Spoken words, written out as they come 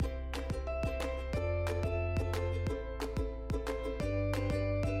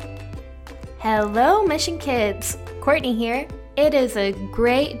Hello, Mission Kids! Courtney here. It is a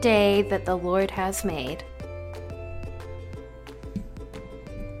great day that the Lord has made.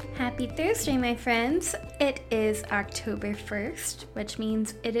 Happy Thursday, my friends. It is October 1st, which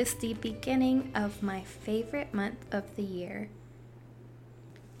means it is the beginning of my favorite month of the year.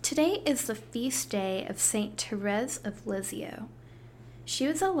 Today is the feast day of Saint Therese of Lisieux. She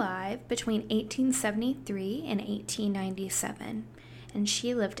was alive between 1873 and 1897, and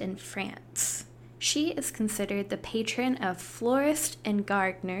she lived in France. She is considered the patron of florists and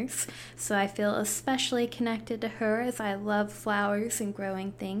gardeners, so I feel especially connected to her as I love flowers and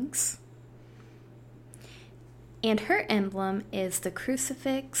growing things. And her emblem is the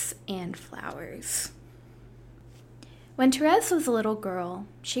crucifix and flowers. When Therese was a little girl,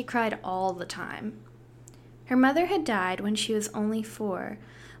 she cried all the time. Her mother had died when she was only 4,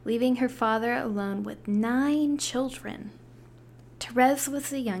 leaving her father alone with 9 children. Therese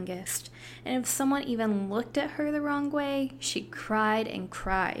was the youngest, and if someone even looked at her the wrong way, she cried and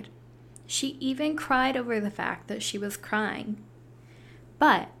cried. She even cried over the fact that she was crying.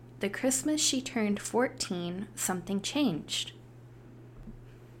 But the Christmas she turned 14, something changed.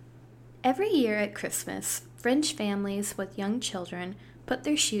 Every year at Christmas, French families with young children put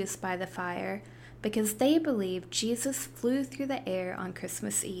their shoes by the fire because they believed Jesus flew through the air on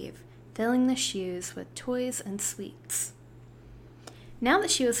Christmas Eve, filling the shoes with toys and sweets. Now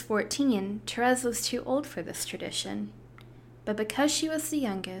that she was 14, Therese was too old for this tradition. But because she was the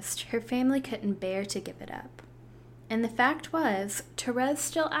youngest, her family couldn't bear to give it up. And the fact was, Therese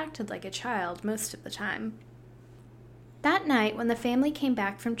still acted like a child most of the time. That night, when the family came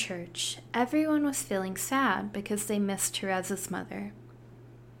back from church, everyone was feeling sad because they missed Therese's mother.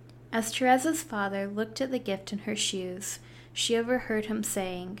 As Therese's father looked at the gift in her shoes, she overheard him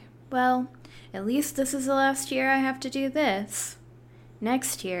saying, "Well, at least this is the last year I have to do this."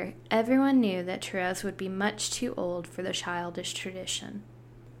 Next year, everyone knew that Therese would be much too old for the childish tradition.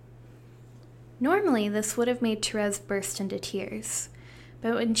 Normally, this would have made Therese burst into tears,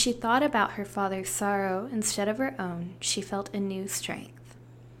 but when she thought about her father's sorrow instead of her own, she felt a new strength.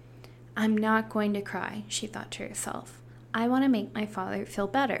 "I'm not going to cry," she thought to herself. "I want to make my father feel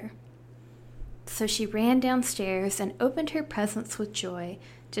better." So she ran downstairs and opened her presents with joy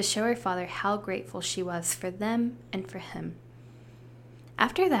to show her father how grateful she was for them and for him.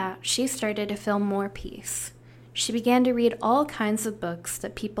 After that, she started to feel more peace. She began to read all kinds of books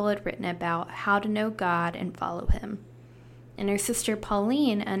that people had written about how to know God and follow Him. And her sister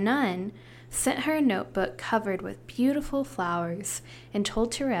Pauline, a nun, sent her a notebook covered with beautiful flowers and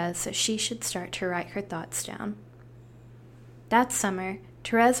told Therese that she should start to write her thoughts down. That summer,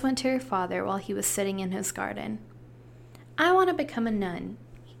 Therese went to her father while he was sitting in his garden. "I want to become a nun,"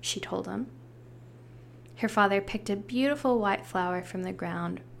 she told him. Her father picked a beautiful white flower from the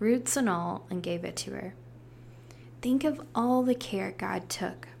ground, roots and all, and gave it to her. "Think of all the care God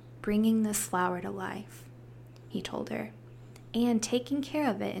took bringing this flower to life," he told her, "and taking care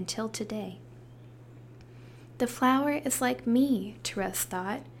of it until today." The flower is like me, Therese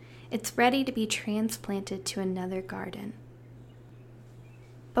thought. It's ready to be transplanted to another garden.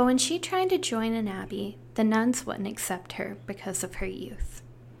 But when she tried to join an abbey, the nuns wouldn't accept her because of her youth.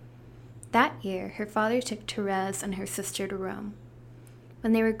 That year, her father took Therese and her sister to Rome.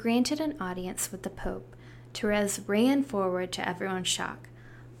 When they were granted an audience with the Pope, Therese ran forward to everyone's shock.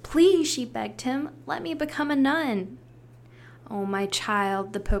 "Please," she begged him, "let me become a nun." "Oh, my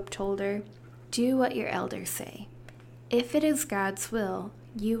child," the Pope told her, "do what your elders say. If it is God's will,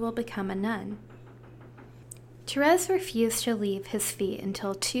 you will become a nun." Therese refused to leave his feet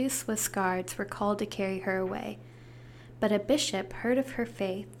until 2 Swiss guards were called to carry her away. But a bishop heard of her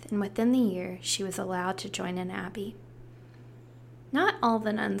faith, and within the year, she was allowed to join an abbey. Not all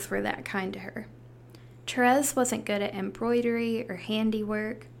the nuns were that kind to her. Therese wasn't good at embroidery or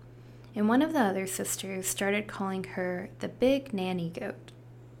handiwork, and one of the other sisters started calling her the big nanny goat.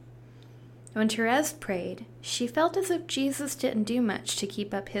 When Therese prayed, she felt as if Jesus didn't do much to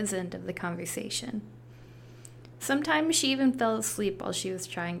keep up his end of the conversation. Sometimes she even fell asleep while she was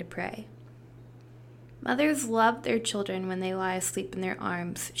trying to pray. "Mothers love their children when they lie asleep in their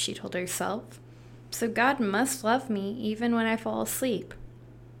arms," she told herself. "So God must love me even when I fall asleep."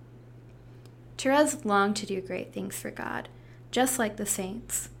 Therese longed to do great things for God, just like the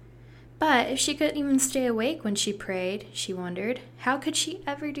saints. But if she couldn't even stay awake when she prayed, she wondered, how could she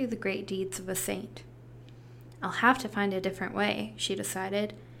ever do the great deeds of a saint? "I'll have to find a different way," she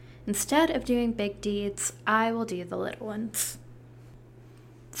decided. "Instead of doing big deeds, I will do the little ones."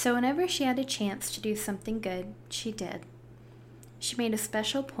 So whenever she had a chance to do something good, she did. She made a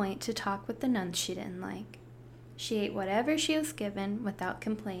special point to talk with the nuns she didn't like. She ate whatever she was given without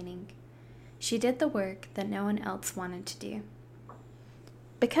complaining. She did the work that no one else wanted to do.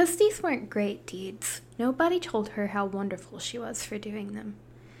 Because these weren't great deeds, nobody told her how wonderful she was for doing them.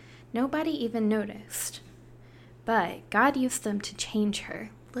 Nobody even noticed. But God used them to change her,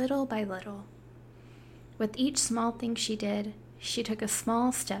 little by little. With each small thing she did, she took a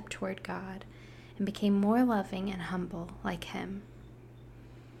small step toward God and became more loving and humble like Him.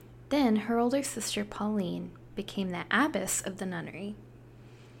 Then her older sister Pauline became the abbess of the nunnery.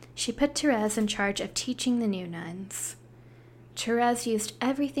 She put Therese in charge of teaching the new nuns. Therese used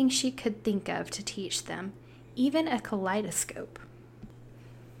everything she could think of to teach them, even a kaleidoscope.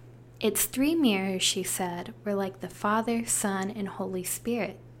 Its 3 mirrors, she said, were like the Father, Son, and Holy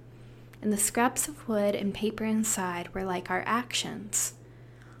Spirit, and the scraps of wood and paper inside were like our actions.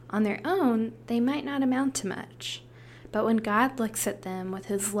 On their own, they might not amount to much, but when God looks at them with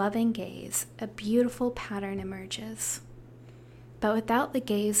His loving gaze, a beautiful pattern emerges. But without the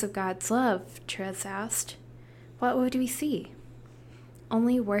gaze of God's love, Therese asked, what would we see?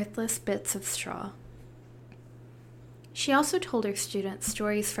 Only worthless bits of straw. She also told her students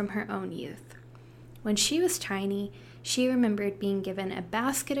stories from her own youth. When she was tiny, she remembered being given a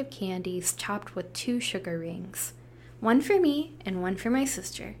basket of candies topped with 2 sugar rings. One for me and one for my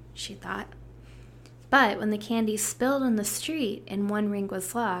sister, she thought. But when the candies spilled on the street and one ring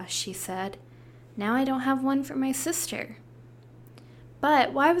was lost, she said, now I don't have one for my sister.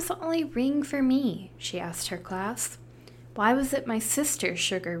 But why was the only ring for me? She asked her class. Why was it my sister's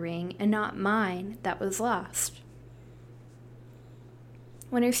sugar ring and not mine that was lost?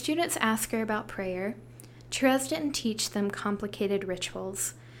 When her students asked her about prayer, Therese didn't teach them complicated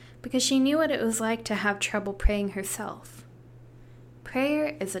rituals because she knew what it was like to have trouble praying herself.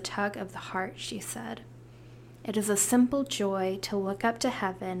 Prayer is a tug of the heart, she said. It is a simple joy to look up to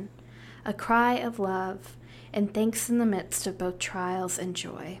heaven, a cry of love, and thanks in the midst of both trials and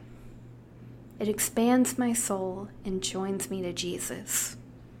joy. It expands my soul and joins me to Jesus.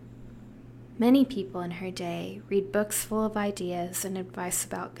 Many people in her day read books full of ideas and advice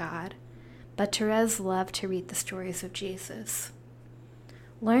about God, but Therese loved to read the stories of Jesus.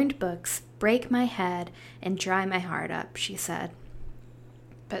 Learned books break my head and dry my heart up, she said.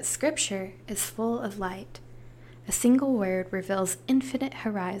 But Scripture is full of light. A single word reveals infinite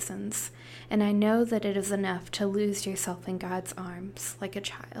horizons, and I know that it is enough to lose yourself in God's arms like a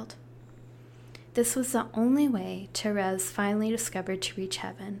child. This was the only way Therese finally discovered to reach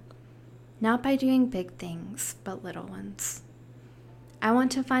heaven, not by doing big things, but little ones. I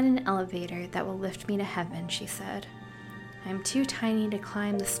want to find an elevator that will lift me to heaven, she said. I am too tiny to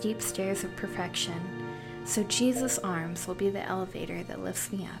climb the steep stairs of perfection, so Jesus' arms will be the elevator that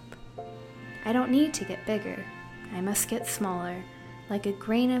lifts me up. I don't need to get bigger. I must get smaller, like a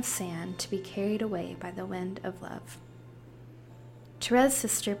grain of sand to be carried away by the wind of love. Therese's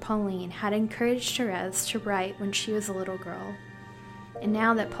sister Pauline had encouraged Therese to write when she was a little girl, and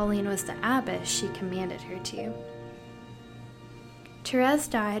now that Pauline was the abbess, she commanded her to. Therese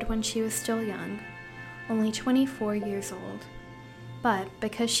died when she was still young, only 24 years old, but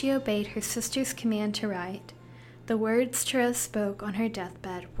because she obeyed her sister's command to write, the words Therese spoke on her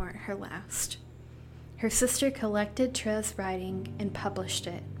deathbed weren't her last. Her sister collected Therese's writing and published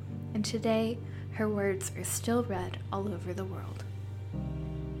it, and today her words are still read all over the world.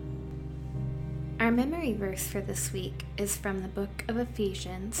 Our memory verse for this week is from the book of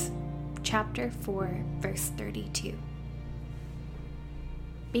Ephesians, chapter 4, verse 32.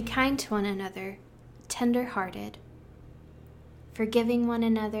 Be kind to one another, tender-hearted, forgiving one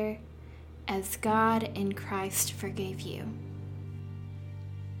another as God in Christ forgave you.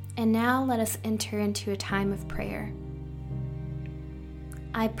 And now let us enter into a time of prayer.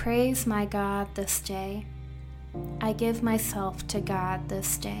 I praise my God this day. I give myself to God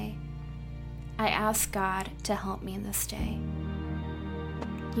this day. I ask God to help me this day.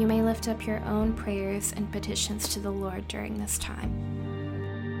 You may lift up your own prayers and petitions to the Lord during this time.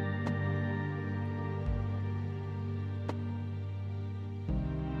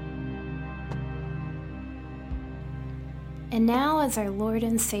 And now, as our Lord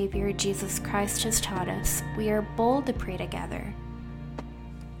and Savior Jesus Christ has taught us, we are bold to pray together.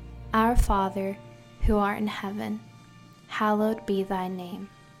 Our Father, who art in heaven, hallowed be thy name.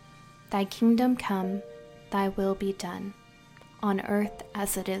 Thy kingdom come, thy will be done, on earth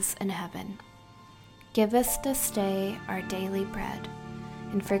as it is in heaven. Give us this day our daily bread,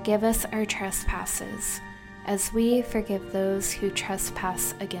 and forgive us our trespasses, as we forgive those who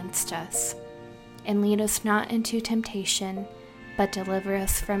trespass against us. And lead us not into temptation, but deliver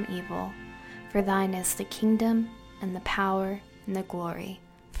us from evil. For thine is the kingdom, and the power, and the glory,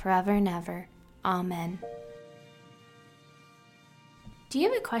 forever and ever. Amen. Do you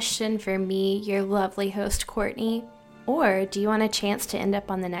have a question for me, your lovely host, Courtney? Or do you want a chance to end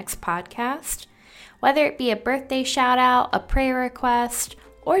up on the next podcast? Whether it be a birthday shout out, a prayer request,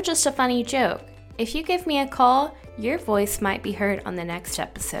 or just a funny joke, if you give me a call, your voice might be heard on the next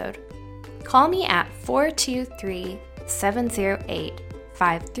episode. Call me at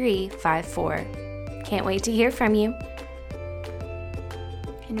 423-708-5354. Can't wait to hear from you.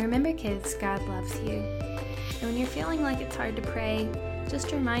 And remember, kids, God loves you. And when you're feeling like it's hard to pray,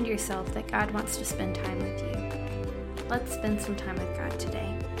 just remind yourself that God wants to spend time with you. Let's spend some time with God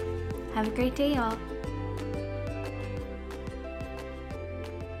today. Have a great day, y'all.